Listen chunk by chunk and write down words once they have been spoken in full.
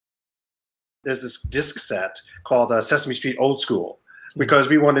there's this disc set called Sesame Street Old School, because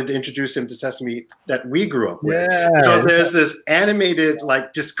we wanted to introduce him to Sesame that we grew up with. Yeah. So there's this animated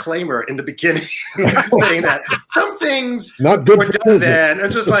like disclaimer in the beginning saying that some things not good were done then.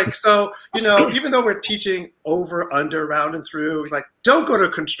 And just like, so, you know, even though we're teaching over, under, around, and through, like, don't go to a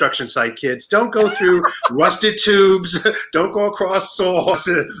construction site, kids. Don't go through rusted tubes. Don't go across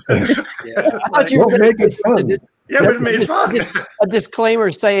sawhorses. Don't make it fun. Yeah, but it made fun. A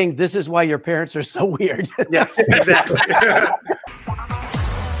disclaimer saying this is why your parents are so weird. Yes, exactly.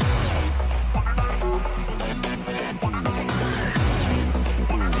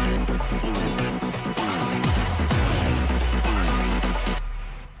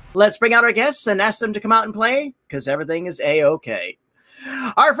 Let's bring out our guests and ask them to come out and play, because everything is A-OK.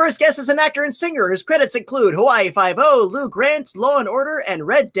 Our first guest is an actor and singer whose credits include Hawaii Five-0, Lou Grant, Law and Order, and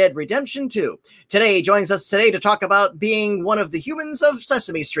Red Dead Redemption 2. Today, he joins us to talk about being one of the humans of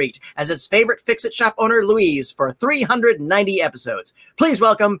Sesame Street as its favorite fix-it shop owner, Louise, for 390 episodes. Please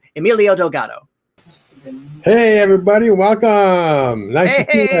welcome Emilio Delgado. Hey, everybody. Welcome. Nice to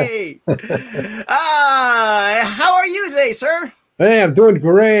see you. How are you today, sir? Hey, I'm doing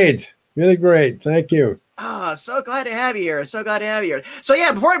great. Really great. Thank you. Oh, so glad to have you here. So glad to have you here. So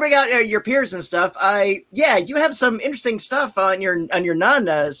yeah, before I bring out your peers and stuff, you have some interesting stuff on your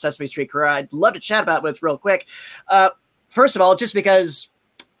non Sesame Street career. I'd love to chat about with real quick. First of all, just because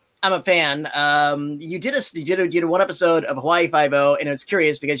I'm a fan, you did one episode of Hawaii Five-0, and it's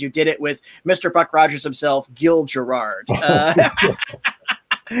curious because you did it with Mr. Buck Rogers himself, Gil Gerard.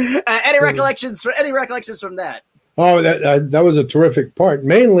 Any recollections from that? Oh, that was a terrific part.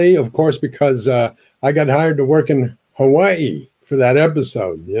 Mainly, of course, because I got hired to work in Hawaii for that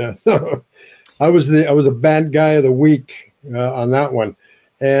episode. Yeah, I was a bad guy of the week on that one,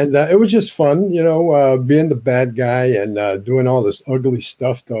 and it was just fun, you know, being the bad guy and doing all this ugly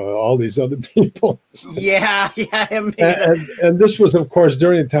stuff to all these other people. Yeah. And this was, of course,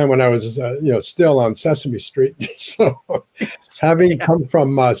 during the time when I was, still on Sesame Street. So, having come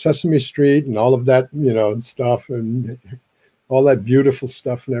from Sesame Street and all of that, stuff and all that beautiful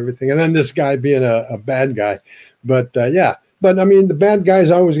stuff and everything, and then this guy being a bad guy, but I mean, the bad guys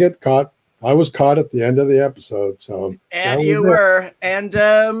always get caught. I was caught at the end of the episode, so and you were, and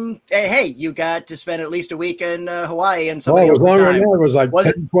hey, you got to spend at least a week in Hawaii, and so it was longer than that. It was like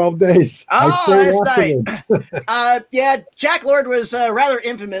 10, 12 days. Oh, that's nice. Yeah, Jack Lord was rather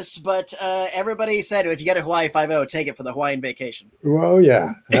infamous, but everybody said if you get a Hawaii Five-0, take it for the Hawaiian vacation. Well,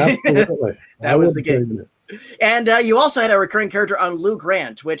 yeah, absolutely. That was the game. And you also had a recurring character on Lou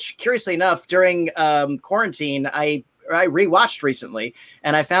Grant, which, curiously enough, during quarantine, I rewatched recently,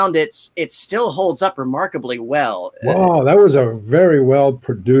 and I found it still holds up remarkably well. Wow, that was a very well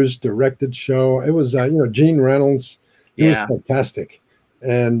produced, directed show. It was, Gene Reynolds. He was fantastic,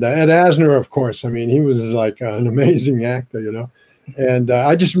 and Ed Asner, of course. I mean, he was like an amazing actor, And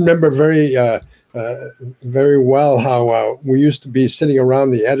I just remember very well how we used to be sitting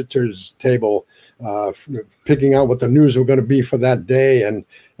around the editor's table, picking out what the news were going to be for that day, and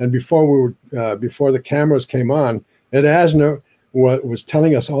before the cameras came on, Ed Asner was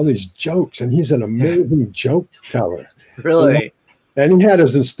telling us all these jokes, and he's an amazing joke teller. Really? And he had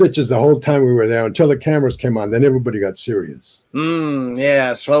us in stitches the whole time we were there until the cameras came on. Then everybody got serious.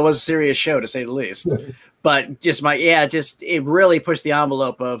 Yes. Well, it was a serious show, to say the least. But it really pushed the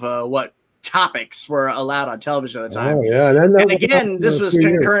envelope of what topics were allowed on television at the time. Oh, yeah. And again, this was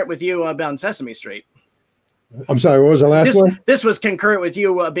concurrent with you on Sesame Street. I'm sorry, what was the last one? This was concurrent with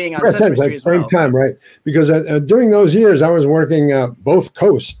you being on Sesame Street as well. Same time, right? Because during those years, I was working both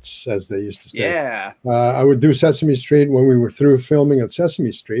coasts, as they used to say. Yeah. I would do Sesame Street when we were through filming at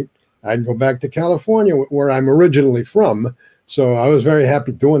Sesame Street. I'd go back to California, where I'm originally from. So I was very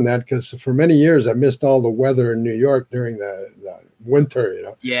happy doing that because for many years, I missed all the weather in New York during the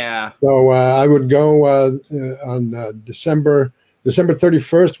winter, Yeah. So I would go on December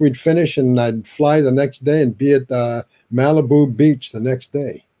 31st, we'd finish, and I'd fly the next day and be at Malibu Beach the next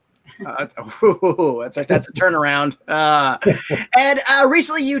day. That's a turnaround. And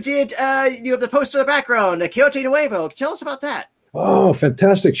recently you have the poster in the background, Quixote Nuevo. Tell us about that. Oh,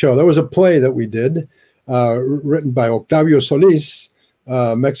 fantastic show. That was a play that we did, written by Octavio Solis,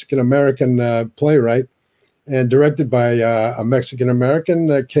 Mexican-American playwright, and directed by a Mexican-American,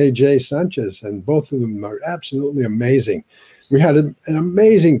 KJ Sanchez, and both of them are absolutely amazing. We had an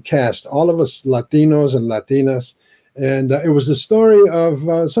amazing cast, all of us Latinos and Latinas, and it was the story of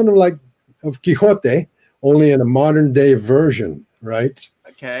sort of like of Quixote, only in a modern day version, right?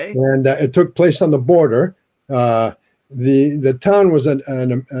 Okay. And it took place on the border. The town was an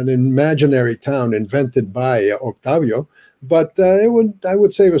imaginary town invented by Octavio, but I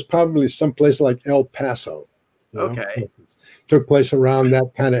would say it was probably someplace like El Paso. Okay. Took place around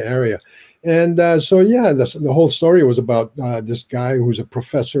that kind of area. And so, yeah, the whole story was about this guy who's a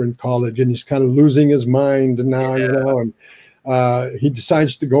professor in college, and he's kind of losing his mind now, and he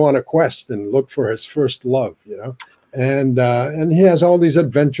decides to go on a quest and look for his first love, and he has all these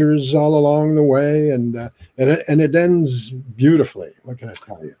adventures all along the way, and it ends beautifully. What can I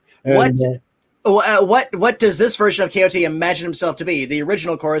tell you? And, what does this version of KOT imagine himself to be? The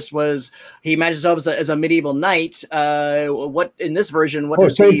original, of course, was he imagines himself as a medieval knight. What in this version?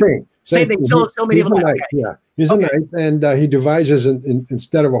 Same thing. Same thing. Still medieval knight. Okay. Yeah, he's a knight, and he devises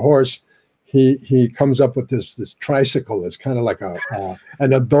instead of a horse, he comes up with this tricycle. It's kind of like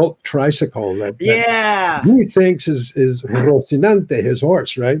an adult tricycle that he thinks is Rocinante, his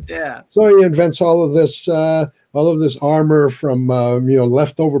horse, right? Yeah. So he invents all of this armor from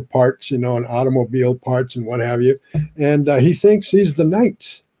leftover parts, and automobile parts and what have you, and he thinks he's the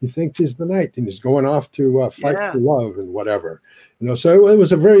knight. He thinks he's the knight, and he's going off to fight for love and whatever. So it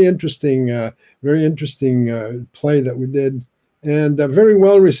was a very interesting play that we did, and very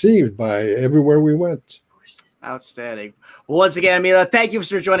well received by everywhere we went. Outstanding. Well, once again, Emilio, thank you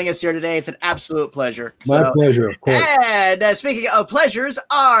for joining us here today. It's an absolute pleasure. My pleasure, of course. And speaking of pleasures,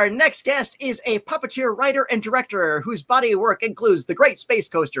 our next guest is a puppeteer, writer, and director whose body of work includes The Great Space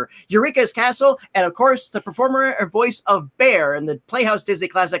Coaster, Eureka's Castle, and of course, the performer and voice of Bear in the Playhouse Disney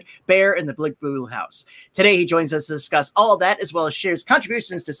classic Bear in the Big Blue House. Today, he joins us to discuss all of that, as well as shares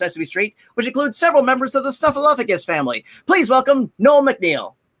contributions to Sesame Street, which includes several members of the Snuffleupagus family. Please welcome Noel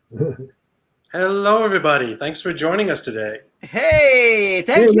MacNeal. Hello, everybody. Thanks for joining us today. Hey,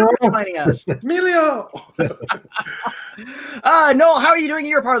 thank you for joining us. Emilio! Noel, how are you doing in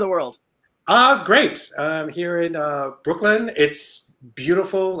your part of the world? Great. Here in Brooklyn. It's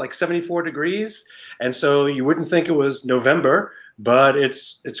beautiful, like 74 degrees. And so you wouldn't think it was November, but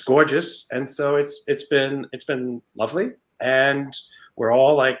it's gorgeous. And so it's been lovely. And we're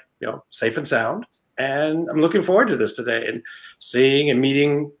all safe and sound. And I'm looking forward to this today and seeing and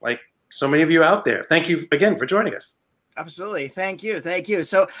meeting so many of you out there. Thank you again for joining us. Absolutely, thank you.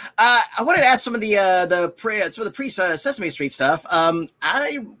 So I wanted to ask some of the pre-Sesame Street stuff.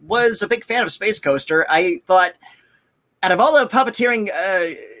 I was a big fan of Space Coaster. I thought, out of all the puppeteering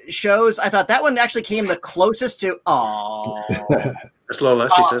shows, I thought that one actually came the closest to. It's Lola.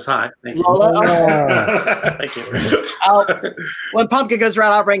 She says hi. Thank you. Lola. Thank you. When Pumpkin goes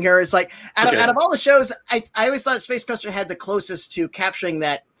around, I'll bring her. It's like out of all the shows, I always thought Space Coaster had the closest to capturing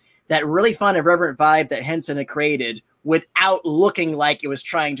that really fun and reverent vibe that Henson had created without looking like it was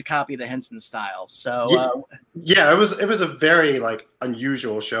trying to copy the Henson style. So it was a very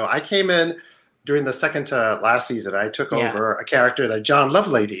unusual show. I came in during the second to last season. I took over a character that John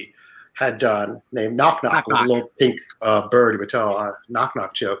Lovelady had done named Knock Knock. It was a little pink bird who would tell knock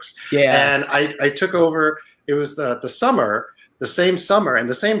knock jokes. Yeah. And I took over. It was the same summer and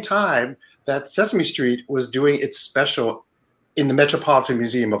the same time that Sesame Street was doing its special in the Metropolitan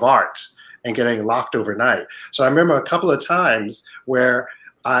Museum of Art and getting locked overnight. So I remember a couple of times where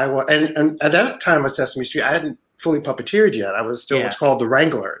and at that time with Sesame Street, I hadn't fully puppeteered yet. I was still what's called the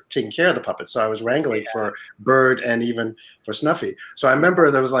wrangler, taking care of the puppets. So I was wrangling for Bird and even for Snuffy. So I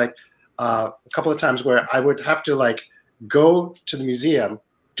remember there was a couple of times where I would have to go to the museum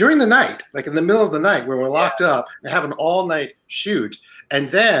during the night, in the middle of the night when we're locked up, and have an all-night shoot,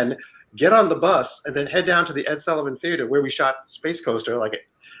 and then get on the bus and then head down to the Ed Sullivan Theater where we shot Space Coaster,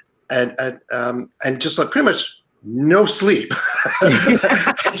 and just pretty much no sleep, and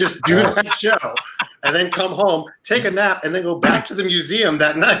just do that show, and then come home, take a nap, and then go back to the museum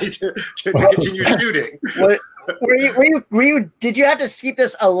that night to continue shooting. Were you? Did you have to keep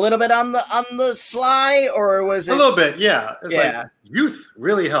this a little bit on the sly, or was it a little bit? Yeah, it's youth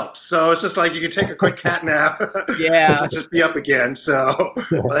really helps. So it's just you can take a quick cat nap. Just be up again. So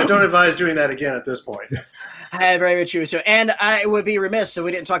but I don't advise doing that again at this point. Very, very true. So, and I would be remiss if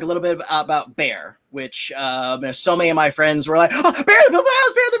we didn't talk a little bit about Bear, which so many of my friends were like, "Oh, Bear the Big Blue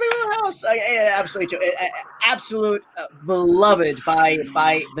House, Bear the Big Blue House!" Absolutely, absolute beloved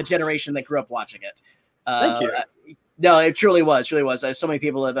by the generation that grew up watching it. Thank you. No, it truly was. So many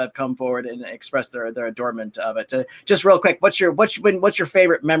people have come forward and expressed their adornment of it. Just real quick, what's your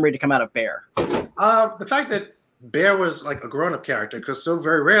favorite memory to come out of Bear? The fact that Bear was a grown-up character, because so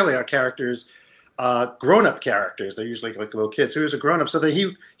very rarely are characters grown-up characters. They're usually like little kids. So he was a grown-up, so that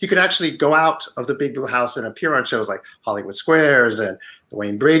he could actually go out of the Big Blue House and appear on shows like Hollywood Squares and the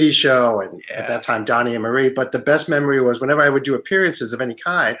Wayne Brady Show, and at that time Donnie and Marie. But the best memory was whenever I would do appearances of any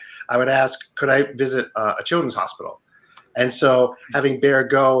kind, I would ask, could I visit a children's hospital? And so having Bear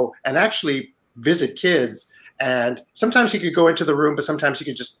go and actually visit kids And sometimes he could go into the room, but sometimes he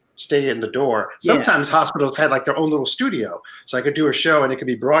could just stay in the door. Sometimes hospitals had like their own little studio. So I could do a show and it could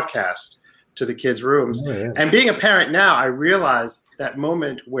be broadcast to the kids' rooms. Oh, yeah. And being a parent now, I realize that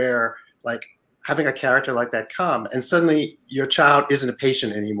moment where like having a character like that come and suddenly your child isn't a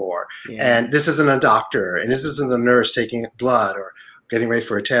patient anymore. Yeah. And this isn't a doctor and this isn't a nurse taking blood or getting ready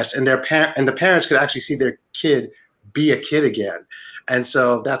for a test. And the parents could actually see their kid be a kid again. And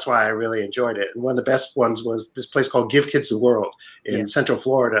so that's why I really enjoyed it. And one of the best ones was this place called Give Kids the World in Central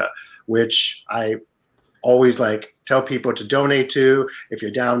Florida, which I always like tell people to donate to. If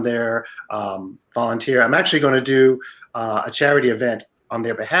you're down there, volunteer. I'm actually going to do a charity event on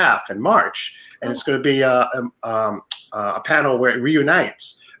their behalf in March. And it's going to be a panel where it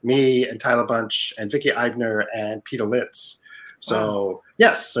reunites me and Tyler Bunch and Vicky Eibner and Peter Litz. So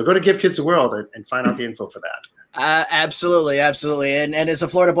yes, so go to Give Kids the World and find out the info for that. Absolutely. And as a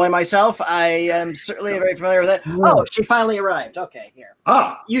Florida boy myself, I am certainly very familiar with that. Oh, she finally arrived. Okay, here.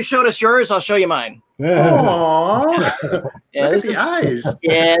 You showed us yours. I'll show you mine. Aww. Look at the eyes.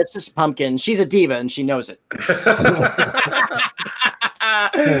 Yeah, it's just Pumpkin. She's a diva and she knows it. All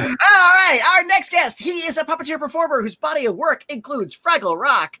right, our next guest. He is a puppeteer performer whose body of work includes Fraggle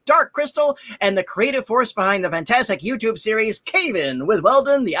Rock, Dark Crystal, and the creative force behind the fantastic YouTube series Cave-In with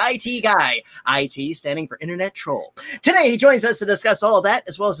Weldon, the IT guy. IT standing for Internet Troll. Today, he joins us to discuss all of that,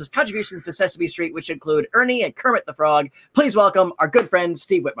 as well as his contributions to Sesame Street, which include Ernie and Kermit the Frog. Please welcome our good friend,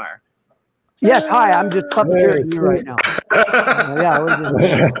 Steve Whitmire. Yes, hi. I'm just puppeteering you right now.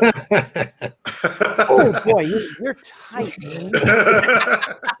 Oh boy, you're tight, man.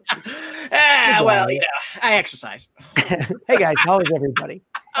 Well, you know, I exercise. Hey guys, how is everybody?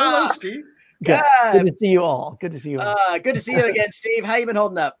 Hello, Steve. Good to see you all. Good to see you all. Good to see you again, Steve. How you been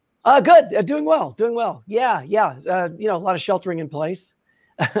holding up? Good. Doing well. Yeah. You know, a lot of sheltering in place.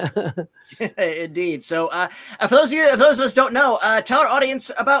 Indeed. So for those of us don't know, tell our audience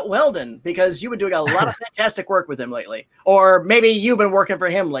about Weldon, because you've been doing a lot of fantastic work with him lately, or maybe you've been working for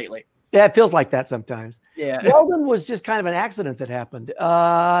him lately. Yeah, it feels like that sometimes. Yeah. Weldon was just kind of an accident that happened.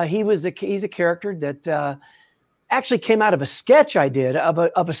 He's a character that actually came out of a sketch I did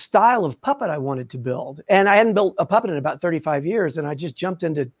of a style of puppet I wanted to build, and I hadn't built a puppet in about 35 years, and I just jumped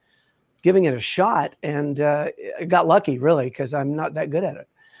into giving it a shot, and I got lucky, really, because I'm not that good at it.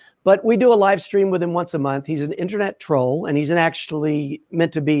 But we do a live stream with him once a month. He's an internet troll, and he's actually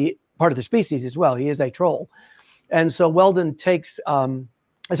meant to be part of the species as well. He is a troll. And so Weldon takes,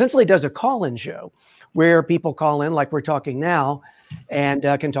 essentially does a call-in show where people call in, like we're talking now, and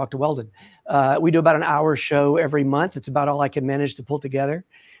can talk to Weldon. We do about an hour show every month. It's about all I can manage to pull together.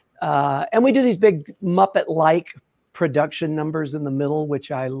 And we do these big Muppet-like production numbers in the middle, which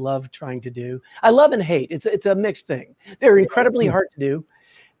I love trying to do. I love and hate. It's a mixed thing. They're incredibly hard to do.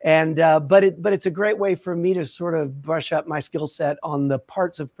 And but it's a great way for me to sort of brush up my skill set on the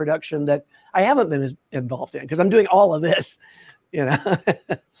parts of production that I haven't been as involved in, because I'm doing all of this, you know.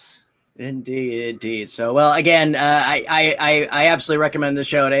 Indeed. So, well, again, I absolutely recommend the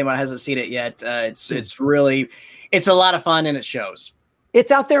show to anyone who hasn't seen it yet. It's a lot of fun, and it shows. It's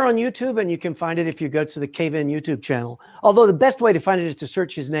out there on YouTube, and you can find it if you go to the Cave-In YouTube channel. Although the best way to find it is to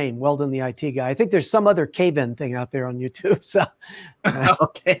search his name, Weldon the IT guy. I think there's some other Cave-In thing out there on YouTube. So,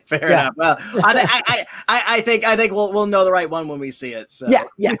 okay, fair enough. Well, I think we'll know the right one when we see it. So.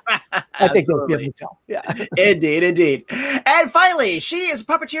 Yeah. I think they'll be able to tell. Yeah, indeed. And finally, she is a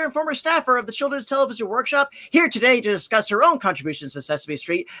puppeteer and former staffer of the Children's Television Workshop, here today to discuss her own contributions to Sesame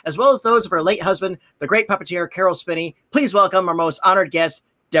Street, as well as those of her late husband, the great puppeteer Carol Spinney. Please welcome our most honored guest,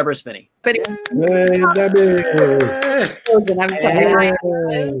 Debra Spinney. Hey, Debbie.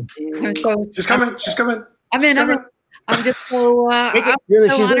 She's coming. I'm just so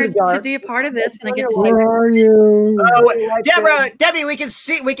honored to be a part of this, and I get to see. Where are you? Oh, Debbie, we can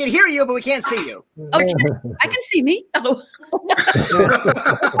hear you, but we can't see you. Okay, I can see me. Oh.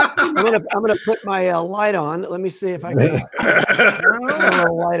 I'm gonna put my light on. Let me see if I can. A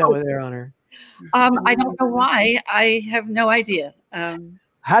little light over there on her. I don't know why. I have no idea.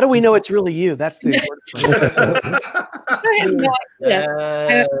 How do we know it's really you? That's the important part. I have no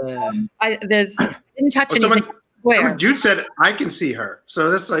idea. There's didn't touch anything. Where? Jude said I can see her, so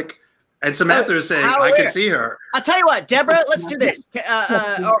that's like, and Samantha is saying I can see her. I'll tell you what, Deborah, let's do this,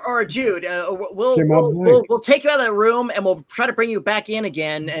 or Jude, we'll take you out of the room and we'll try to bring you back in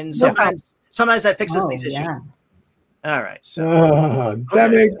again, and sometimes that fixes these issues. Yeah. All right, so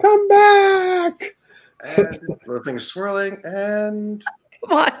Debbie, come back. And little thing swirling, and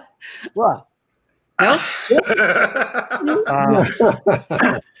what? No?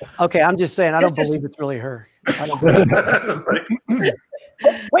 Okay, I'm just saying, I don't believe it's really her.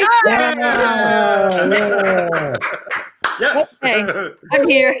 Wait. Yeah. Yes. Okay. I'm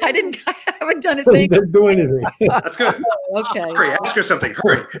here. I haven't done a thing. Didn't do anything. That's good. Okay. Hurry, ask her something.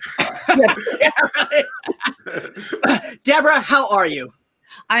 Hurry. Debra, how are you?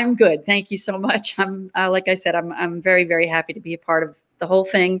 I'm good. Thank you so much. I'm like I said, I'm very, very happy to be a part of the whole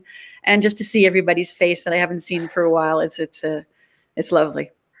thing, and just to see everybody's face that I haven't seen for a while. It's lovely.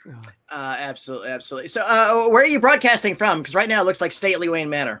 Absolutely, absolutely. So, where are you broadcasting from? Because right now it looks like stately Wayne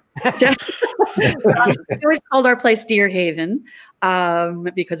Manor. We always called our place Deer Haven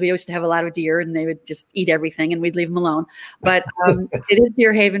because we used to have a lot of deer, and they would just eat everything, and we'd leave them alone. But it is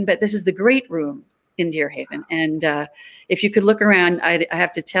Deer Haven. But this is the great room in Deer Haven, and if you could look around, I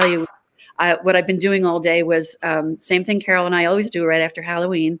have to tell you, what I've been doing all day was same thing Carol and I always do right after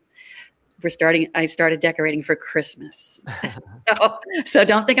Halloween. I started decorating for Christmas. So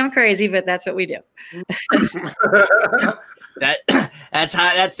don't think I'm crazy, but that's what we do. That's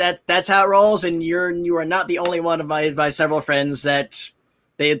how it rolls. And you are not the only one of my several friends that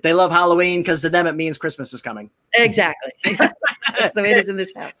they love Halloween, because to them it means Christmas is coming. Exactly. That's the way it is in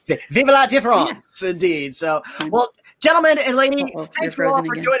this house. Vive la différence, indeed. So, well, gentlemen and lady, thank you all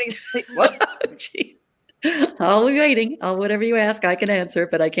for joining us. What? Oh, geez. I'll be waiting. Whatever you ask, I can answer,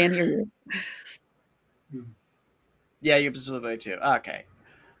 but I can't hear you. Yeah, you're specifically too. Okay.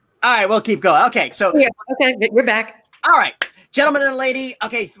 All right, we'll keep going. Okay, so yeah, okay, we're back. All right, gentlemen and lady.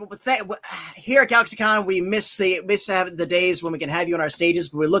 Okay, here at GalaxyCon, we miss the days when we can have you on our stages,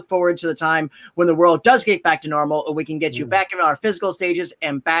 but we look forward to the time when the world does get back to normal, and we can get you back in our physical stages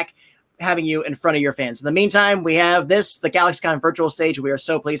and back having you in front of your fans. In the meantime, we have the GalaxyCon virtual stage. We are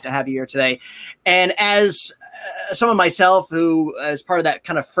so pleased to have you here today. And as someone myself who is part of that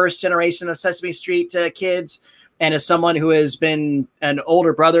kind of first generation of Sesame Street kids, and as someone who has been an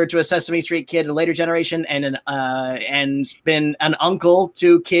older brother to a Sesame Street kid, a later generation, and been an uncle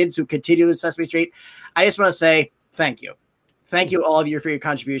to kids who continue with Sesame Street, I just want to say thank you. Thank you, all of you, for your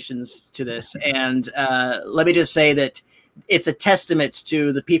contributions to this. And let me just say that it's a testament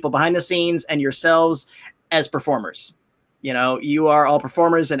to the people behind the scenes and yourselves as performers. You know, you are all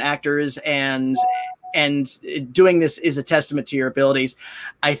performers and actors, and doing this is a testament to your abilities.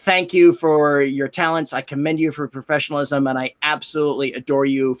 I thank you for your talents. I commend you for professionalism, and I absolutely adore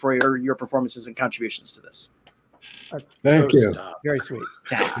you for your performances and contributions to this. Thank you. Very sweet.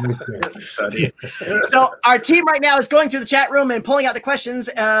 So our team right now is going through the chat room and pulling out the questions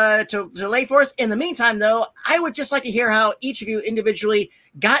to lay for us. In the meantime, though, I would just like to hear how each of you individually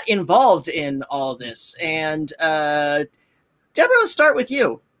got involved in all of this. And Debra, let's start with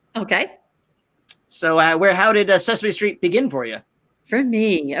you. Okay. So how did Sesame Street begin for you? For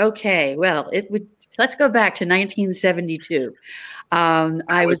me, okay. Well, let's go back to 1972.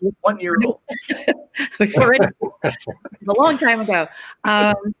 I was 1 year old. Before it, a long time ago.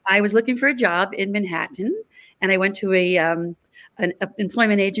 I was looking for a job in Manhattan, and I went to an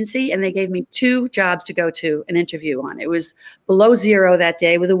employment agency, and they gave me 2 jobs to go to an interview on. It was below zero that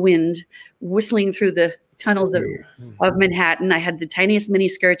day with a wind whistling through the tunnels of Manhattan. I had the tiniest mini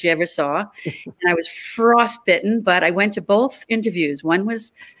skirt you ever saw, and I was frostbitten, but I went to both interviews. One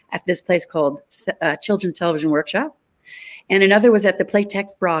was at this place called Children's Television Workshop, and another was at the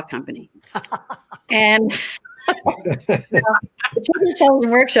Playtex Bra Company. And the Children's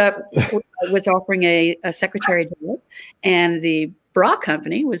Television Workshop was offering a secretary job, and the Bra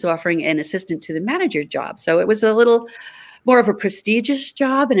Company was offering an assistant to the manager job. So it was a little more of a prestigious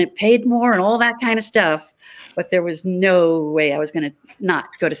job, and it paid more and all that kind of stuff. But there was no way I was going to not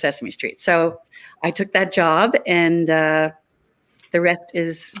go to Sesame Street. So I took that job, and the rest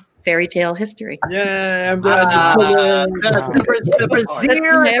is fairy tale history. Yeah, I'm glad. The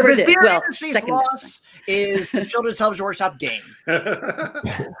Brazier Industries loss is the Children's Television Workshop game.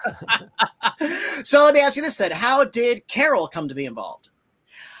 So let me ask you this then. How did Carol come to be involved?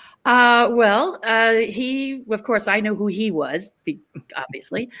 He, of course, I know who he was,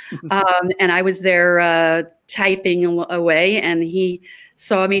 obviously. And I was there typing away, and he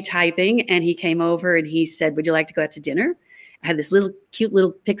saw me typing, and he came over and he said, "Would you like to go out to dinner?" I had this cute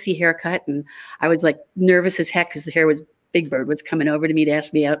little pixie haircut, and I was like nervous as heck because the hair was Big Bird was coming over to me to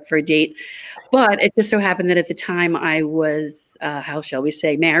ask me out for a date. But it just so happened that at the time I was, how shall we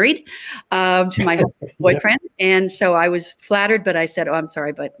say, married to my boyfriend. And so I was flattered, but I said, "Oh, I'm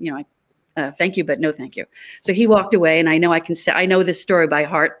sorry, but I thank you, but no thank you. So he walked away, and I know I know this story by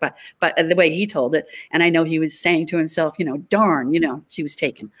heart, but the way he told it, and I know he was saying to himself, darn, she was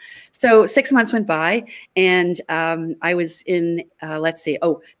taken. So 6 months went by, and I was in, let's see,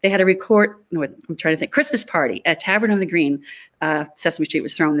 they had I'm trying to think, Christmas party at Tavern on the Green. Sesame Street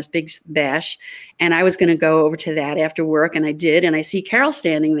was throwing this big bash, and I was going to go over to that after work, and I did, and I see Carol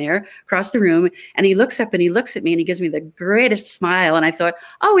standing there across the room, and he looks up and he looks at me and he gives me the greatest smile, and I thought,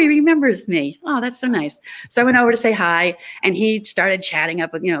 oh, he remembers me. Oh, that's so nice. So I went over to say hi, and he started chatting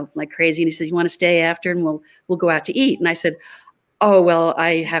up, like crazy, and he says, you want to stay after, and we'll go out to eat. And I said, oh, well,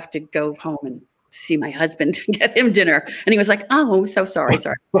 I have to go home and see my husband to get him dinner. And he was like, oh, so sorry.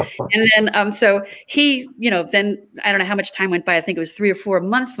 And then, so he, then I don't know how much time went by. I think it was 3 or 4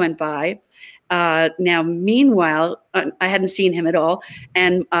 months went by. Now, meanwhile, I hadn't seen him at all.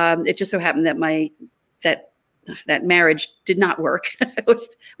 And it just so happened that that marriage did not work. It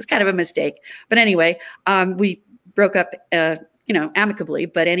was kind of a mistake. But anyway, we broke up, amicably.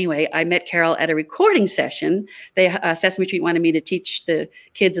 But anyway, I met Carol at a recording session. Sesame Street wanted me to teach the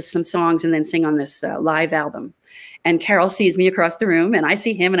kids some songs and then sing on this live album. And Carol sees me across the room, and I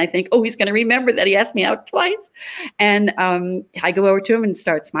see him, and I think, oh, he's going to remember that he asked me out twice. And I go over to him and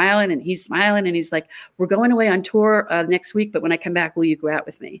start smiling, and he's smiling, and he's like, we're going away on tour next week, but when I come back, will you go out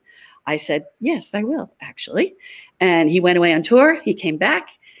with me? I said, yes, I will, actually. And he went away on tour. He came back.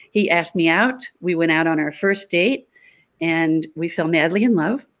 He asked me out. We went out on our first date, and we fell madly in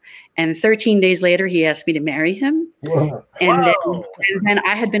love. And 13 days later, he asked me to marry him. Whoa. And then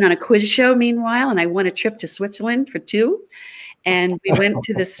I had been on a quiz show meanwhile, and I won a trip to Switzerland for 2. And we went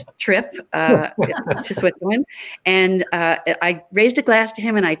to this trip to Switzerland. And I raised a glass to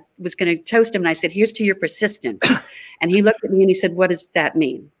him, and I was going to toast him. And I said, here's to your persistence. And he looked at me and he said, what does that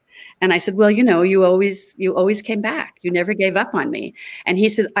mean? And I said, well, you always came back. You never gave up on me. And he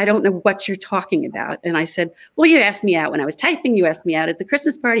said, I don't know what you're talking about. And I said, well, you asked me out when I was typing. You asked me out at the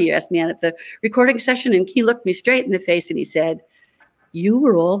Christmas party. You asked me out at the recording session. And he looked me straight in the face and he said, you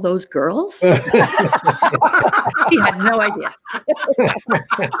were all those girls? He had no idea.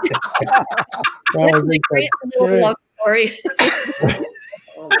 That's my great little love story.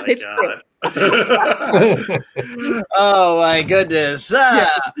 Oh my God. Oh my goodness.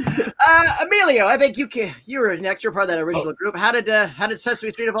 Emilio, I think you were next. You're part of that original group. How did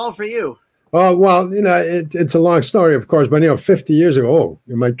Sesame Street evolve for you? Oh, well, it's a long story, of course, but 50 years ago,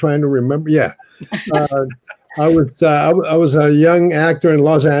 am I trying to remember? Yeah. I was a young actor in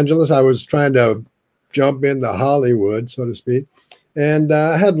Los Angeles. I was trying to jump into Hollywood, so to speak. And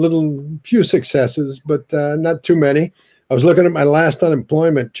I had few successes, but not too many. I was looking at my last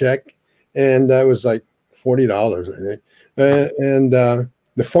unemployment check, and it was like $40, I think. And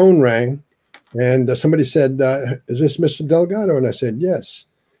the phone rang, and somebody said, is this Mr. Delgado? And I said, yes.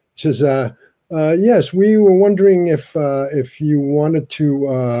 He says, yes, we were wondering if you wanted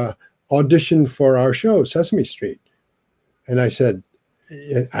to audition for our show, Sesame Street. And I said,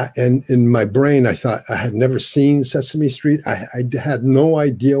 and in my brain, I thought I had never seen Sesame Street. I had no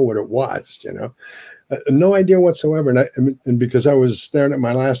idea what it was, no idea whatsoever. And because I was staring at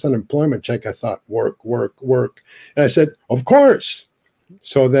my last unemployment check, I thought, work. And I said, of course.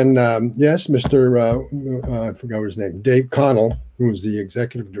 So then, yes, Mr. I forgot his name, Dave Connell, who was the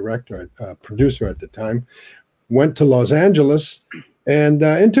executive director, producer at the time, went to Los Angeles and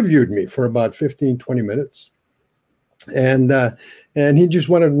interviewed me for about 15, 20 minutes. And he just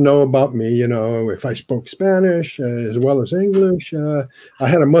wanted to know about me, if I spoke Spanish as well as English. I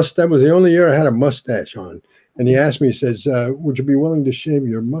had a mustache. That was the only year I had a mustache on. And he asked me, he says, would you be willing to shave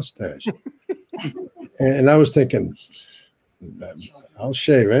your mustache? And I was thinking, I'll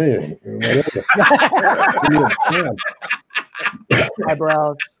shave anything, whatever.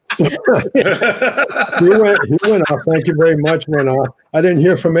 Eyebrows. So, he went off. Thank you very much. Went off. I didn't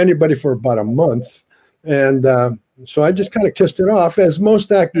hear from anybody for about a month. And so I just kind of kissed it off, as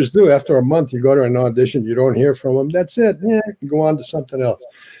most actors do. After a month, you go to an audition, you don't hear from them. That's it. Yeah, you go on to something else.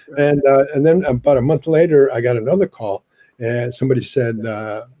 And then about a month later, I got another call, and somebody said,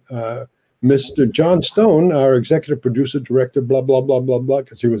 Mr. John Stone, our executive producer, director, blah, blah, blah, blah, blah,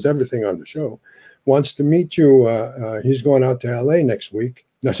 because he was everything on the show, wants to meet you. He's going out to LA next week.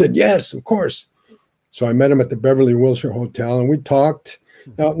 And I said, yes, of course. So I met him at the Beverly Wilshire Hotel, and we talked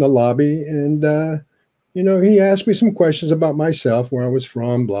out in the lobby. And, he asked me some questions about myself, where I was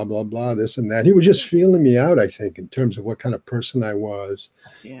from, blah, blah, blah, this and that. He was just feeling me out, I think, in terms of what kind of person I was,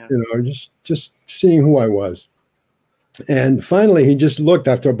 just seeing who I was. And finally, he just looked,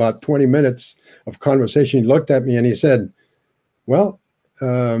 after about 20 minutes of conversation, he looked at me and he said, well,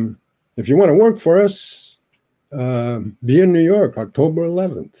 if you want to work for us, be in New York, October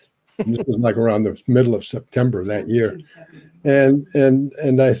 11th. This was like around the middle of September that year.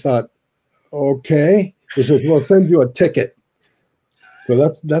 And I thought, okay. He said, "We'll send you a ticket."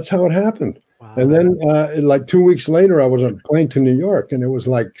 So that's how it happened. Wow. And then like 2 weeks later, I was on a plane to New York, and it was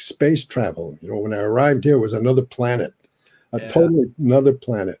like space travel. You know, when I arrived here, it was another planet, totally another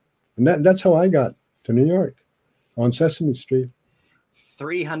planet. And that's how I got to New York on Sesame Street.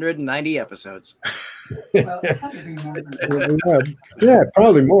 390 episodes. Yeah,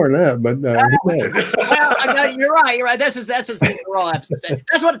 probably more than that, but well, you're right. You're right. That's just the raw episode.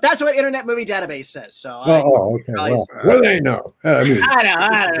 That's what Internet Movie Database says. So, okay. Well, what do they know? I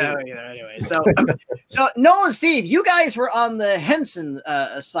don't know either. Anyway, so Noel and Steve, you guys were on the Henson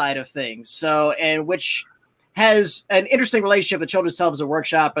side of things. So, and which has an interesting relationship with Children's Television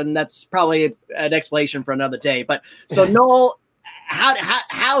Workshop, and that's probably an explanation for another day. But so Noel,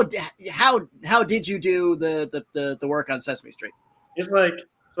 how did you do the work on Sesame Street? It's like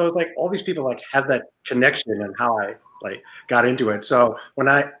all these people like have that connection and how I like got into it. So when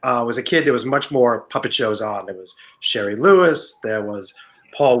I was a kid, there was much more puppet shows on. There was Sherry Lewis, there was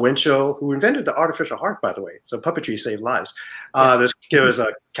Paul Winchell, who invented the artificial heart, by the way. So puppetry saved lives. There was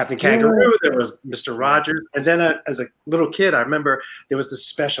Captain Kangaroo, there was Mr. Rogers, and then as a little kid, I remember there was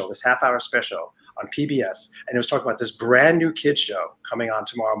this half-hour special on PBS, and it was talking about this brand new kids show coming on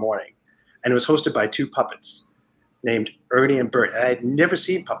tomorrow morning, and it was hosted by two puppets named Ernie and Bert. And I had never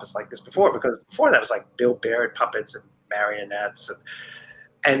seen puppets like this before, because before that was like Bill Barrett puppets and marionettes,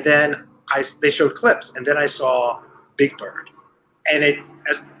 and then they showed clips, and then I saw Big Bird, and it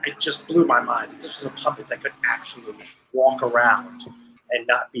just blew my mind that this was a puppet that could actually walk around and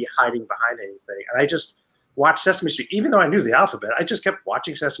not be hiding behind anything. And I just watched Sesame Street, even though I knew the alphabet. I just kept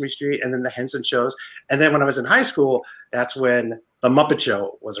watching Sesame Street and then the Henson shows. And then when I was in high school, that's when the Muppet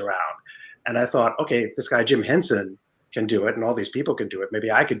Show was around. And I thought, okay, this guy Jim Henson can do it, and all these people can do it.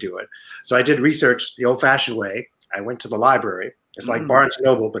 Maybe I could do it. So I did research the old-fashioned way. I went to the library. It's like Barnes &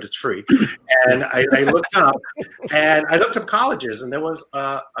 Noble, but it's free. And I looked up colleges, and there was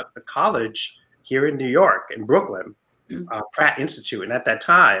a college here in New York, in Brooklyn, Pratt Institute. And at that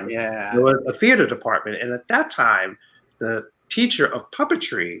time, there was a theater department. And at that time, the teacher of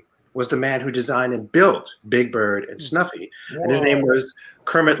puppetry was the man who designed and built Big Bird and Snuffy. Whoa. And his name was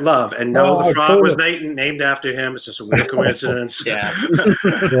Kermit Love. And no, the frog was named after him. It's just a weird coincidence.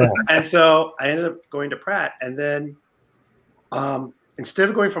 And so I ended up going to Pratt. And then instead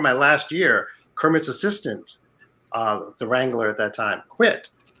of going for my last year, Kermit's assistant, the wrangler at that time, quit.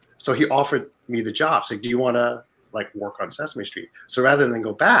 So he offered me the job. So do you want to like work on Sesame Street? So rather than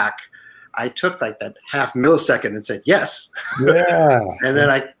go back, I took like that half millisecond and said yes. Yeah. And then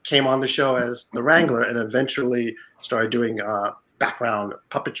I came on the show as the wrangler, and eventually started doing background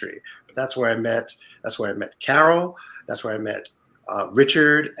puppetry. But that's where I met Carol. That's where I met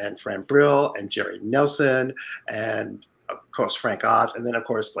Richard and Fran Brill and Jerry Nelson, and of course Frank Oz, and then of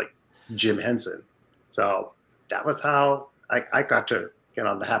course like Jim Henson. So that was how I got to get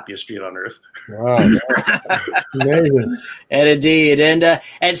on the happiest street on earth. Wow. Amazing. And indeed.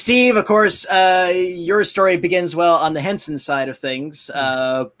 And Steve, of course, your story begins well on the Henson side of things,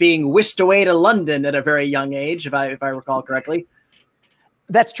 being whisked away to London at a very young age, if I recall correctly.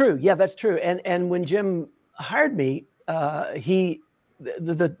 That's true. Yeah, that's true. And when Jim hired me, the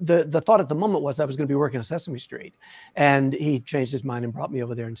thought at the moment was I was going to be working on Sesame Street, and he changed his mind and brought me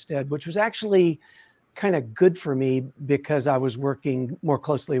over there instead, which was actually kind of good for me because I was working more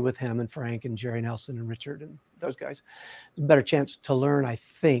closely with him and Frank and Jerry Nelson and Richard and those guys. A better chance to learn, I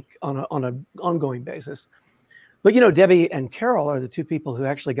think, on an ongoing basis. But, you know, Debbie and Carol are the two people who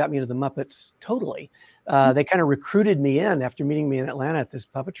actually got me into the Muppets totally. They kind of recruited me in after meeting me in Atlanta at this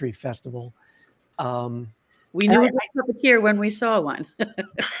puppetry festival. We knew it was a puppeteer when we saw one.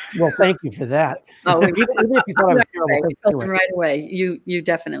 Well, thank you for that. Oh, even if you thought I was terrible, right away. You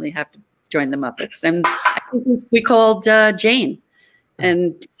definitely have to join the Muppets. And I think we called Jane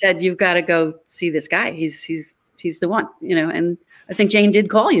and said, "You've got to go see this guy. He's the one," you know. And I think Jane did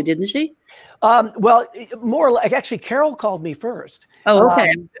call you, didn't she? Well, more like actually Carol called me first. Oh,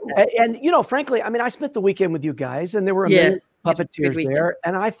 okay. And you know, frankly, I mean, I spent the weekend with you guys, and there were a million puppeteers there,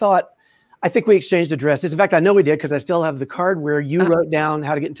 and I think we exchanged addresses. In fact, I know we did because I still have the card where you wrote down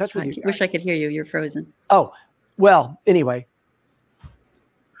how to get in touch with you. I wish I could hear you. You're frozen. Oh, well, anyway.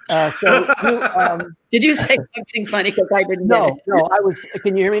 Did you say something funny? Because I didn't. No, I was.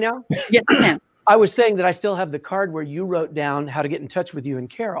 Can you hear me now? Yes, I can. I was saying that I still have the card where you wrote down how to get in touch with you and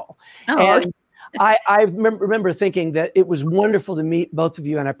Carol. Oh, and I remember thinking that it was wonderful to meet both of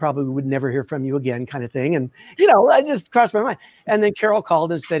you, and I probably would never hear from you again, kind of thing. And I just crossed my mind. And then Carol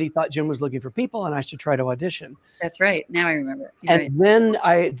called and said he thought Jim was looking for people, and I should try to audition. That's right. Now I remember. And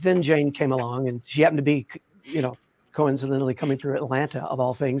then Jane came along, and she happened to be, coincidentally coming through Atlanta of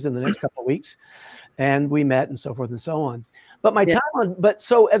all things in the next couple of weeks, and we met and so forth and so on. But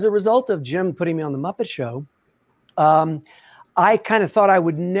so as a result of Jim putting me on the Muppet Show, I kind of thought I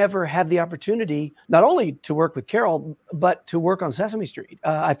would never have the opportunity, not only to work with Carol, but to work on Sesame Street.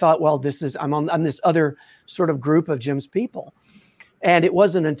 I thought, well, I'm this other sort of group of Jim's people. And it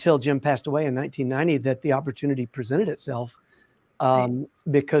wasn't until Jim passed away in 1990 that the opportunity presented itself,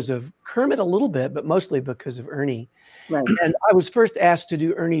 because of Kermit a little bit, but mostly because of Ernie. Right. And I was first asked to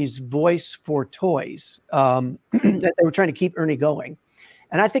do Ernie's voice for toys. That they were trying to keep Ernie going.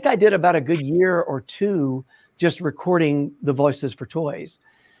 And I think I did about a good year or two just recording the voices for toys.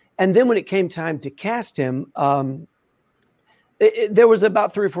 And then when it came time to cast him, there was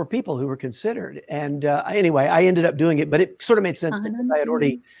about 3 or 4 people who were considered. And anyway, I ended up doing it, but it sort of made sense because I had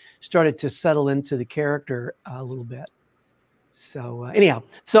already started to settle into the character a little bit. So anyhow,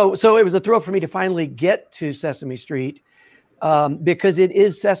 so it was a thrill for me to finally get to Sesame Street, because it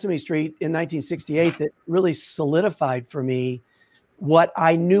is Sesame Street in 1968 that really solidified for me what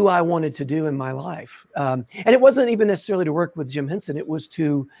I knew I wanted to do in my life. And it wasn't even necessarily to work with Jim Henson. It was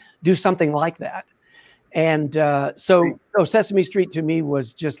to do something like that. And so Sesame Street to me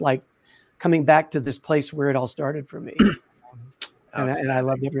was just like coming back to this place where it all started for me. And I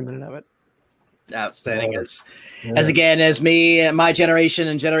loved every minute of it. Outstanding. As me, my generation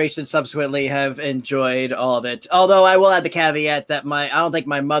and generations subsequently have enjoyed all of it. Although I will add the caveat that I don't think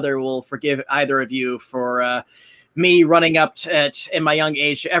my mother will forgive either of you for me running up in my young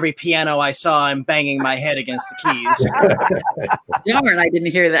age to every piano I saw and banging my head against the keys. Darn, I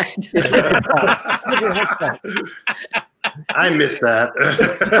didn't hear that. I missed that.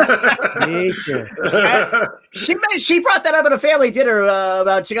 She brought that up at a family dinner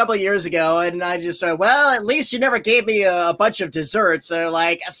about a couple of years ago, and I just said, well, at least you never gave me a bunch of desserts,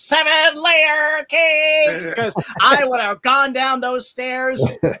 like 7-layer cakes, because I would have gone down those stairs.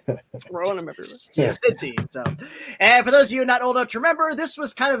 Throwing them everywhere. Yes, indeed. So, and for those of you not old enough to remember, this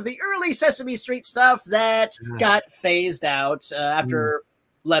was kind of the early Sesame Street stuff that got phased out after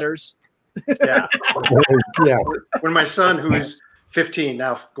letters. Yeah. When my son, who's 15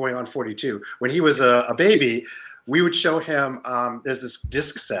 now, going on 42, when he was a baby, we would show him. There's this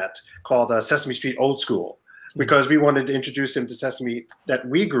disc set called Sesame Street Old School, because we wanted to introduce him to Sesame that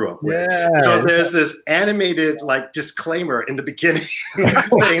we grew up with. Yeah. So there's this animated disclaimer in the beginning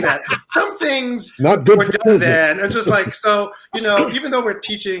saying that some things not good were done then. And just even though we're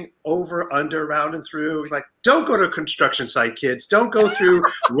teaching over, under, round, and through, don't go to a construction site, kids. Don't go through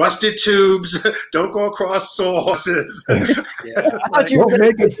rusted tubes. Don't go across sawhorses. Don't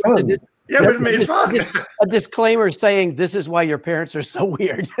make it fun. Yeah, but it made fun. A disclaimer saying this is why your parents are so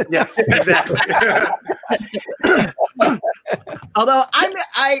weird. Yes, exactly. Although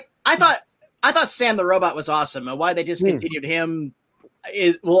I thought Sam the Robot was awesome, and why they discontinued him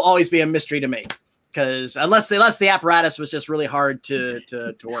will always be a mystery to me. Because unless the apparatus was just really hard to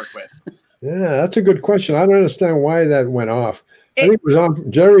work with. Yeah, that's a good question. I don't understand why that went off. I think it was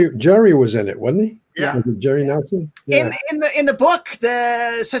on Jerry was in it, wasn't he? Yeah. Was it Jerry Nelson? Yeah. In the book,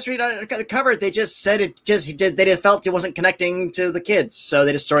 the Sesame Street cover, they just said they just felt it wasn't connecting to the kids, so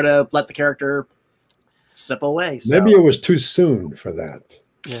they just sort of let the character slip away. So. Maybe it was too soon for that.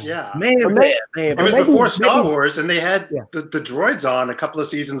 Yeah. Maybe. It was before Star Wars, and they had the droids on a couple of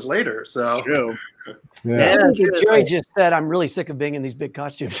seasons later. So it's true. Yeah. Jerry just said, "I'm really sick of being in these big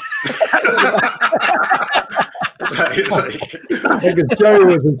costumes." Jerry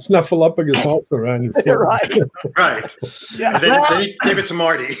was in Snuffleupagus also around. Right. Yeah. And then he gave it to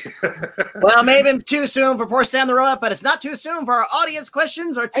Marty. Well, maybe too soon for poor Sam the Robot, but it's not too soon for our audience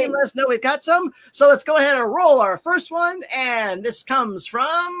questions. Our team let us know we've got some. So let's go ahead and roll our first one. And this comes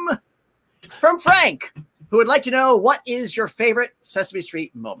from Frank, who would like to know, what is your favorite Sesame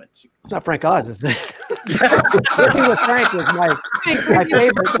Street moment? It's not Frank Oz, is it? Working with Frank is my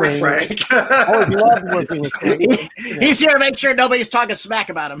favorite thing. Frank. I would love working with Frank. He's here to make sure nobody's talking smack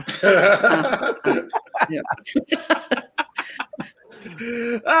about him.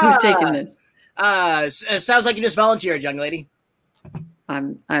 Who's taking this? It sounds like you just volunteered, young lady.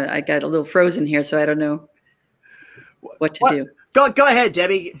 I got a little frozen here, so I don't know what to do. Go ahead,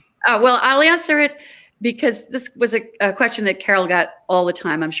 Debbie. Well, I'll answer it because this was a question that Carol got all the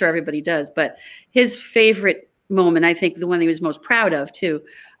time. I'm sure everybody does. But his favorite moment, I think the one he was most proud of, too,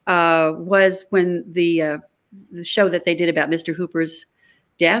 was when the show that they did about Mr. Hooper's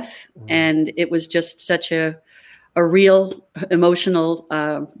death, and it was just such a real emotional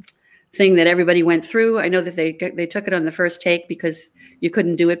thing that everybody went through. I know that they took it on the first take because you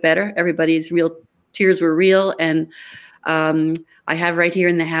couldn't do it better. Everybody's real tears were real, and I have right here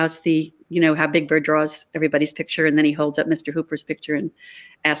in the house how Big Bird draws everybody's picture, and then he holds up Mr. Hooper's picture and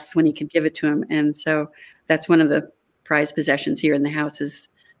asks when he can give it to him. And so that's one of the prized possessions here in the house is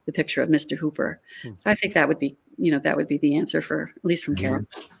the picture of Mr. Hooper. So I think that would be the answer for at least from Carol.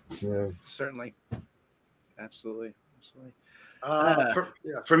 Yeah, certainly. Absolutely.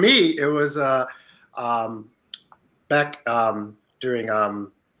 For me, it was back during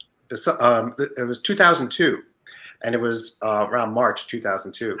it was 2002, and it was around March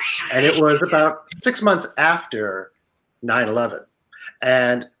 2002, and it was about 6 months after 9/11.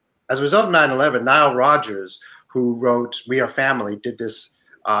 And as a result of 9/11, Nile Rodgers, who wrote We Are Family, did this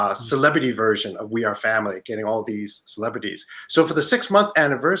celebrity version of We Are Family, getting all these celebrities. So for the 6-month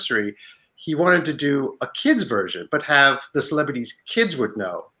anniversary, he wanted to do a kids version, but have the celebrities kids would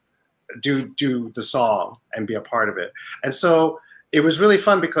know do the song and be a part of it. And so it was really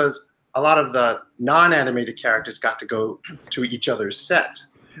fun because a lot of the non-animated characters got to go to each other's set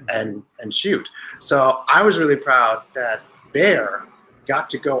and shoot. So I was really proud that Bear got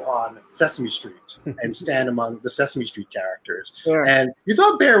to go on Sesame Street and stand among the Sesame Street characters. Sure. And you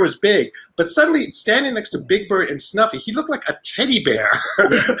thought Bear was big, but suddenly standing next to Big Bird and Snuffy, he looked like a teddy bear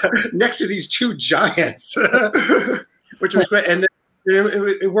next to these two giants, which was great. And then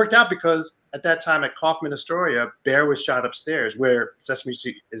it worked out because at that time at Kaufman Astoria, Bear was shot upstairs where Sesame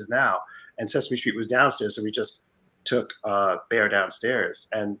Street is now, and Sesame Street was downstairs. So we just took Bear downstairs.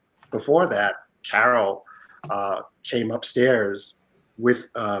 And before that, Carol came upstairs with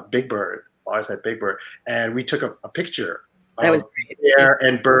Big Bird. Ours had Big Bird, and we took a picture of Bear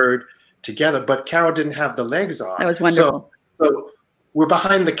and Bird together. But Carol didn't have the legs on. That was wonderful. So we're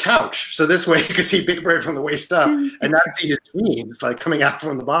behind the couch, so this way you can see Big Bird from the waist up, and not see his jeans like coming out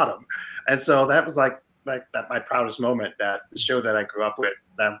from the bottom. And so that was like that my proudest moment. That the show that I grew up with,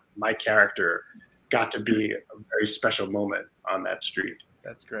 that my character got to be a very special moment on that street.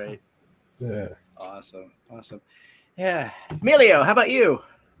 That's great. Yeah. Awesome. Yeah. Emilio, how about you?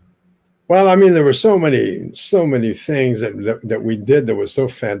 Well, I mean, there were so many things that we did that was so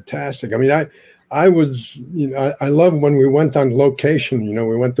fantastic. I mean, I was, I love when we went on location.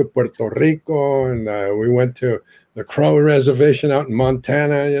 We went to Puerto Rico, and we went to the Crow Reservation out in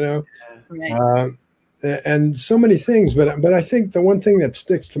Montana. Right. And so many things. But I think the one thing that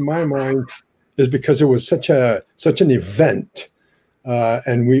sticks to my mind is because it was such an event.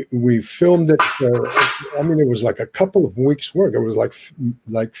 And we filmed it for, it was like a couple of weeks' work. It was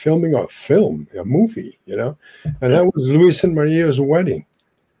like filming a movie, and that was Luis and Maria's wedding.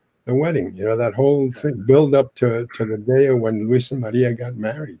 The wedding, that whole thing build up to the day when Luis and Maria got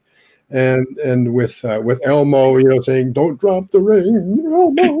married. And with Elmo, saying, "Don't drop the ring,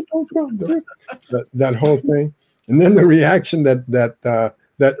 Elmo, don't drop the ring." That whole thing. And then the reaction that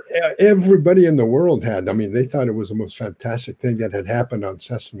everybody in the world had. I mean, they thought it was the most fantastic thing that had happened on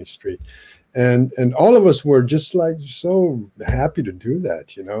Sesame Street. And all of us were just like so happy to do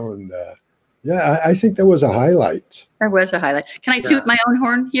that, and I think that was a highlight. That was a highlight. Can I toot my own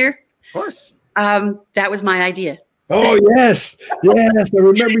horn here? Of course. That was my idea. Oh, yes. Yes, I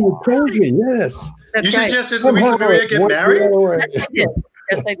remember you told me, yes. That's you suggested Luis and Maria get married? Yes, I did.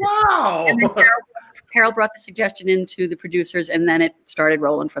 Yes, I did. Wow. And then Carol brought the suggestion into the producers, and then it started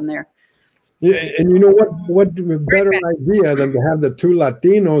rolling from there. Yeah, and you know what better idea than to have the two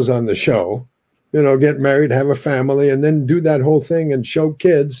Latinos on the show, get married, have a family, and then do that whole thing and show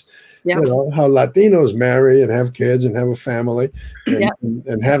kids, how Latinos marry and have kids and have a family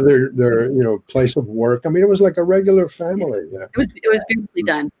and have their place of work. I mean, it was like a regular family. It was beautifully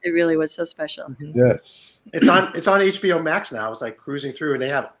done. It really was so special. Mm-hmm. Yes. It's on HBO Max now. I was like cruising through, and they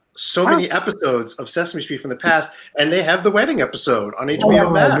have so many episodes of Sesame Street from the past, and they have the wedding episode on HBO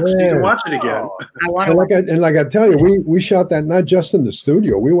Max. You can watch it again. Like I tell you, we shot that not just in the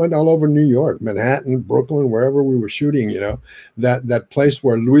studio. We went all over New York, Manhattan, Brooklyn, wherever we were shooting. That place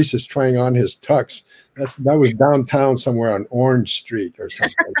where Luis is trying on his tux. That was downtown somewhere on Orange Street or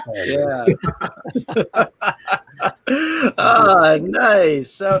something like that. Yeah. Oh,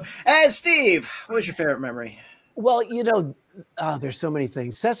 nice. So, Steve, what was your favorite memory? Well, there's so many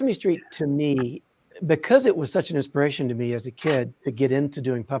things. Sesame Street, to me, because it was such an inspiration to me as a kid to get into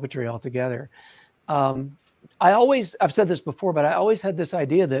doing puppetry altogether. I've said this before, but I always had this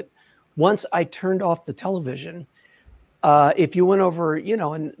idea that once I turned off the television, if you went over,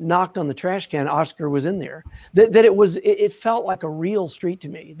 and knocked on the trash can, Oscar was in there. That it felt like a real street to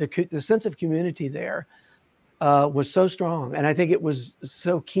me. The sense of community there. was so strong. And I think it was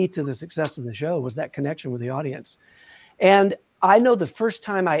so key to the success of the show was that connection with the audience. And I know the first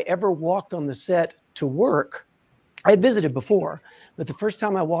time I ever walked on the set to work, I had visited before, but the first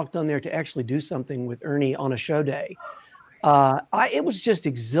time I walked on there to actually do something with Ernie on a show day, it was just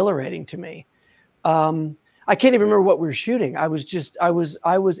exhilarating to me. I can't even remember what we were shooting. I was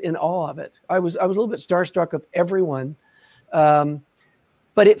in awe of it. I was a little bit starstruck of everyone,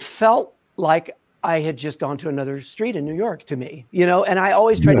 but it felt like I had just gone to another street in New York to me, you know. And I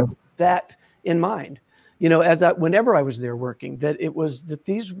always tried to keep that in mind, you know, whenever I was there working, that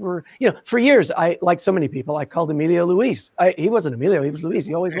these were, you know, for years like so many people, I called Emilio Luis. He wasn't Emilio, he was Luis.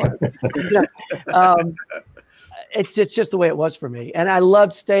 He always was. You know, it's just the way it was for me, and I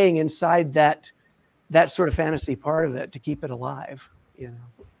loved staying inside that sort of fantasy part of it to keep it alive, you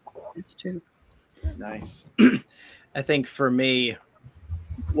know. That's true. Nice. I think for me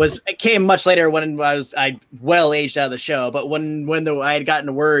it came much later when I well aged out of the show, but when I had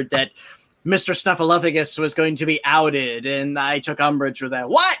gotten word that Mr. Snuffleupagus was going to be outed, and I took umbrage with that.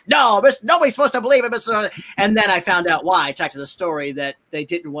 What? No, nobody's supposed to believe it, Mr. And then I found out why. I talked to the story that they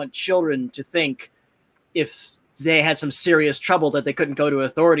didn't want children to think if they had some serious trouble that they couldn't go to an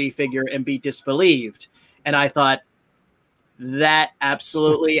authority figure and be disbelieved. And I thought that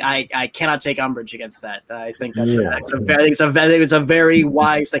absolutely, I cannot take umbrage against that. I think it's a very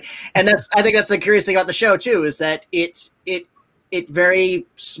wise thing. And I think that's the curious thing about the show too, is that it very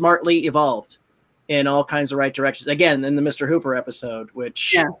smartly evolved in all kinds of right directions. Again, in the Mr. Hooper episode,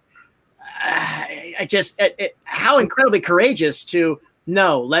 which how incredibly courageous to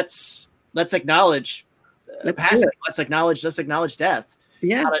let's acknowledge the passing. Let's acknowledge death.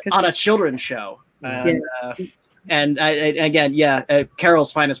 Yeah, on a children's show. And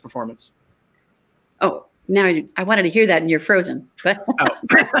Carol's finest performance. Oh, now I wanted to hear that, and you're frozen. But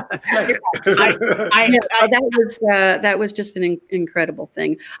that was just an incredible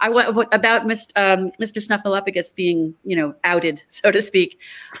thing. About Mr. Snuffleupagus being, you know, outed, so to speak.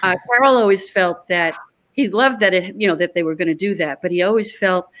 Carol always felt that he loved that that they were going to do that, but he always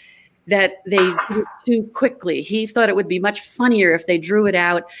felt that they did it too quickly. He thought it would be much funnier if they drew it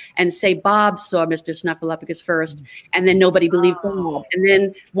out and say Bob saw Mr. Snuffleupagus first, and then nobody believed Bob. And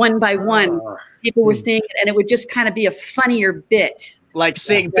then one by one, people were seeing it, and it would just kind of be a funnier bit. Like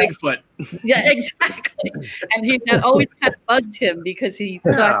seeing Bigfoot. Yeah, exactly. And that always kind of bugged him because he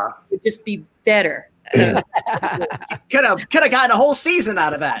thought it would just be better. Could have gotten a whole season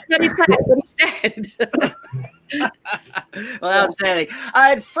out of that. That's what he said. Well, outstanding.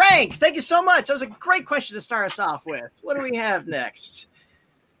 Frank, thank you so much. That was a great question to start us off with. What do we have next?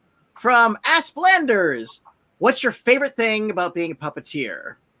 From Asplenders, what's your favorite thing about being a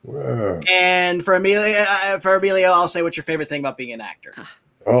puppeteer? Whoa. And for Emilio, I'll say what's your favorite thing about being an actor?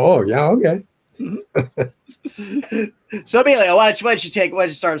 Oh, yeah, okay. So Emilio, why don't you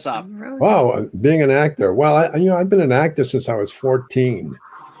start us off? Wow, being an actor. Well, I've been an actor since I was 14.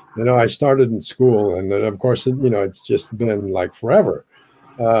 You know, I started in school, and then, of course, it's just been like forever.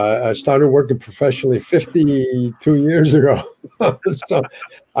 I started working professionally 52 years ago. So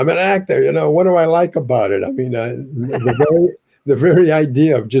I'm an actor. You know, what do I like about it? I mean, the very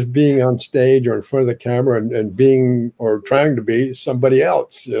idea of just being on stage or in front of the camera and being or trying to be somebody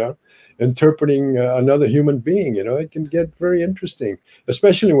else, you know, interpreting another human being, you know, it can get very interesting,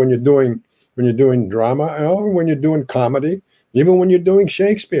 especially when you're doing drama or when you're doing comedy. Even when you're doing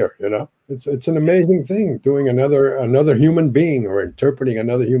Shakespeare, you know, it's an amazing thing doing another human being or interpreting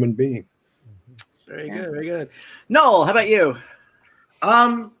another human being. Very good, very good. Noel, how about you?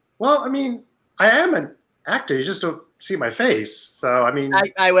 Well, I mean, I am an actor. You just don't see my face. So, I mean,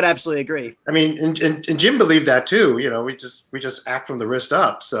 I would absolutely agree. I mean, and Jim believed that too. You know, we just act from the wrist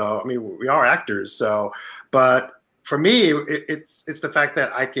up. So, I mean, we are actors. So, but for me, it's the fact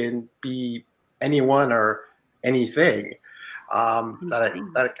that I can be anyone or anything.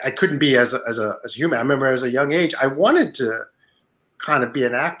 That I couldn't be as a human. I remember as a young age, I wanted to kind of be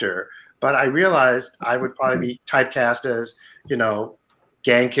an actor, but I realized I would probably be typecast as, you know,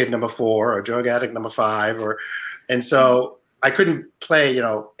 gang kid number 4 or drug addict number 5, and so I couldn't play, you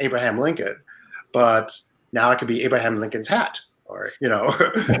know, Abraham Lincoln, but now I could be Abraham Lincoln's hat or, you know,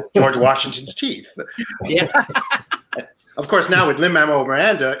 George Washington's teeth. Yeah. Of course, now with Lin-Manuel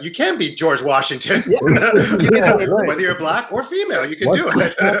Miranda, you can be George Washington. Right. Whether you're black or female, you can do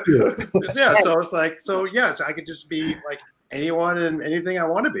it. Yeah, so it's like, so I could just be like anyone and anything I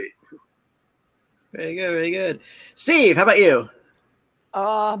want to be. Very good, very good. Steve, how about you?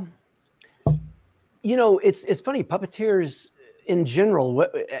 You know, it's funny, puppeteers in general,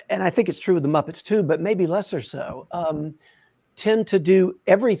 and I think it's true with the Muppets too, but maybe lesser so. tend to do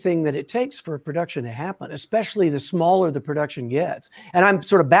everything that it takes for a production to happen, especially the smaller the production gets. And I'm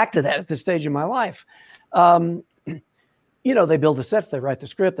sort of back to that at this stage in my life. You know, they build the sets, they write the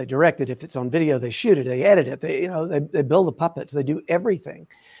script, they direct it. If it's on video, they shoot it, they edit it. They build the puppets, they do everything.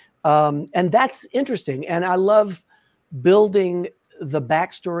 And that's interesting. And I love building the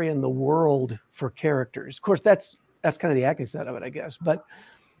backstory and the world for characters. Of course, that's kind of the acting side of it, I guess. But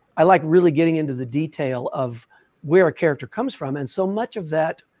I like really getting into the detail of where a character comes from. And so much of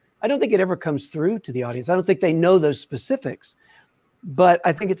that, I don't think it ever comes through to the audience. I don't think they know those specifics. But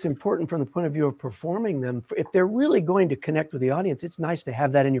I think it's important from the point of view of performing them. If they're really going to connect with the audience, it's nice to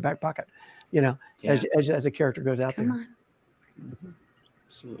have that in your back pocket, you know, as a character goes out there.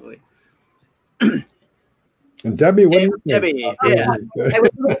 Absolutely. And Debbie, what Debbie, I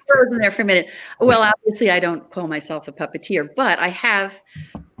was frozen there for a minute. Well, obviously, I don't call myself a puppeteer, but I have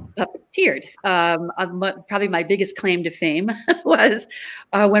puppeteered. Probably my biggest claim to fame was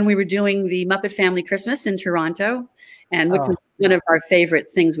when we were doing the Muppet Family Christmas in Toronto, and which was one of our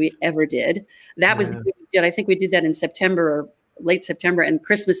favorite things we ever did. That was the I think we did that in September or late September, and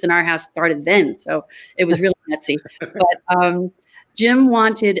Christmas in our house started then, so it was really nutsy. But Jim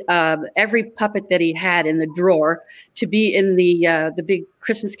wanted every puppet that he had in the drawer to be in the big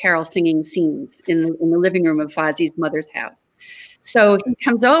Christmas Carol singing scenes in the living room of Fozzie's mother's house. So he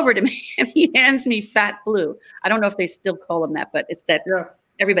comes over to me and he hands me Fat Blue. I don't know if they still call him that, but it's that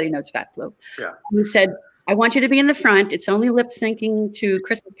everybody knows Fat Blue. Yeah. He said, I want you to be in the front. It's only lip syncing to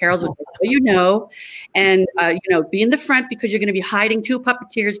Christmas carols, which you know, and you know, be in the front because you're going to be hiding 2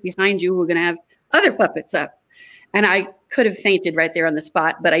 puppeteers behind you who are going to have other puppets up. And I could have fainted right there on the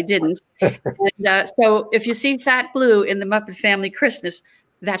spot, but I didn't. And so if you see Fat Blue in the Muppet Family Christmas,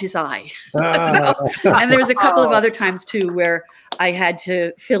 that is I. And there was a couple of other times too where I had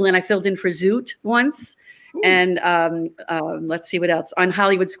to fill in. I filled in for Zoot once. And let's see what else. On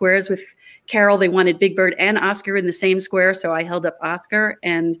Hollywood Squares with Carol, they wanted Big Bird and Oscar in the same square. So I held up Oscar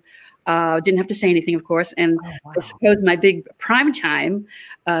and didn't have to say anything, of course. And I suppose my big primetime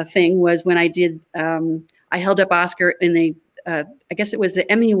thing was when I did, I held up Oscar in the, I guess it was the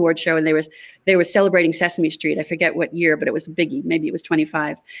Emmy Award show, and they were celebrating Sesame Street. I forget what year, but it was a biggie. Maybe it was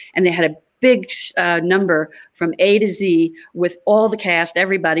 25. And they had a big number from A to Z with all the cast,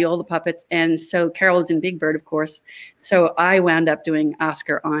 everybody, all the puppets. And so Carol was in Big Bird, of course. So I wound up doing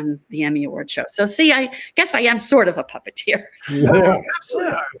Oscar on the Emmy Award show. So see, I guess I am sort of a puppeteer.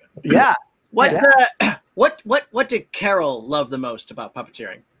 Yeah. What did Carol love the most about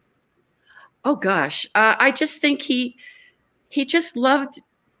puppeteering? Oh gosh, I just think he just loved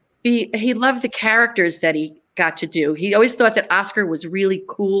the characters that he got to do. He always thought that Oscar was really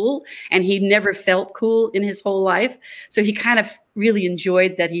cool, and he never felt cool in his whole life. So he kind of really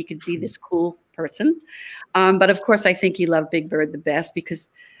enjoyed that he could be this cool person. But of course, I think he loved Big Bird the best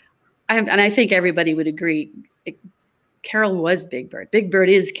because, and I think everybody would agree, Carol was Big Bird. Big Bird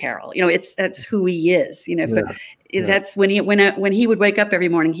is Carol. You know, that's who he is. You know, that's when he would wake up every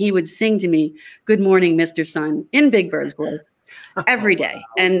morning, he would sing to me, "Good morning, Mr. Sun," in Big Bird's voice every day.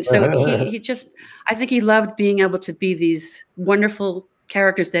 And so he just, I think he loved being able to be these wonderful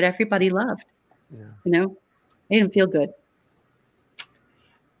characters that everybody loved. Yeah. You know, made him feel good.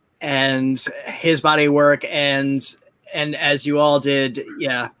 And his body of work, and as you all did,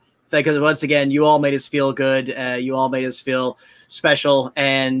 because once again, you all made us feel good. You all made us feel special,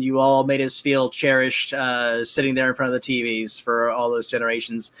 and you all made us feel cherished sitting there in front of the TVs for all those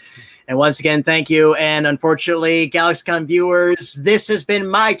generations. And once again, thank you. And unfortunately, GalaxyCon viewers, this has been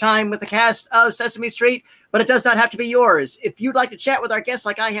my time with the cast of Sesame Street, but it does not have to be yours. If you'd like to chat with our guests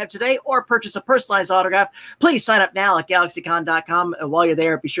like I have today or purchase a personalized autograph, please sign up now at GalaxyCon.com. And while you're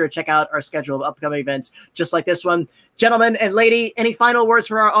there, be sure to check out our schedule of upcoming events just like this one. Gentlemen and lady, any final words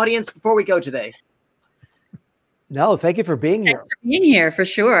for our audience before we go today? No, thank you for being here. Thanks for being here, for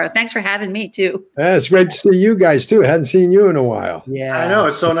sure. Thanks for having me, too. Yeah, it's great to see you guys, too. I hadn't seen you in a while. Yeah, I know.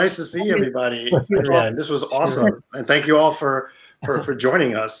 It's so nice to see everybody. And this was awesome. And thank you all for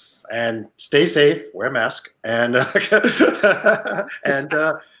joining us. And stay safe, wear a mask, and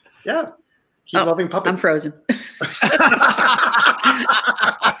keep loving puppets. I'm frozen.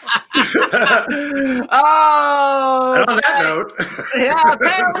 Oh, on that note.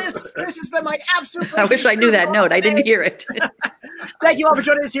 Panelists, this has been my absolute pleasure. I wish I knew that note. I didn't hear it. Thank you all for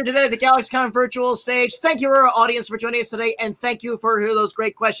joining us here today at the GalaxyCon virtual stage. Thank you to our audience for joining us today, and thank you for those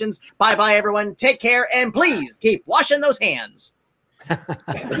great questions. Bye-bye, everyone. Take care, and please keep washing those hands.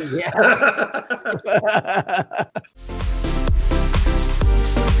 Yeah.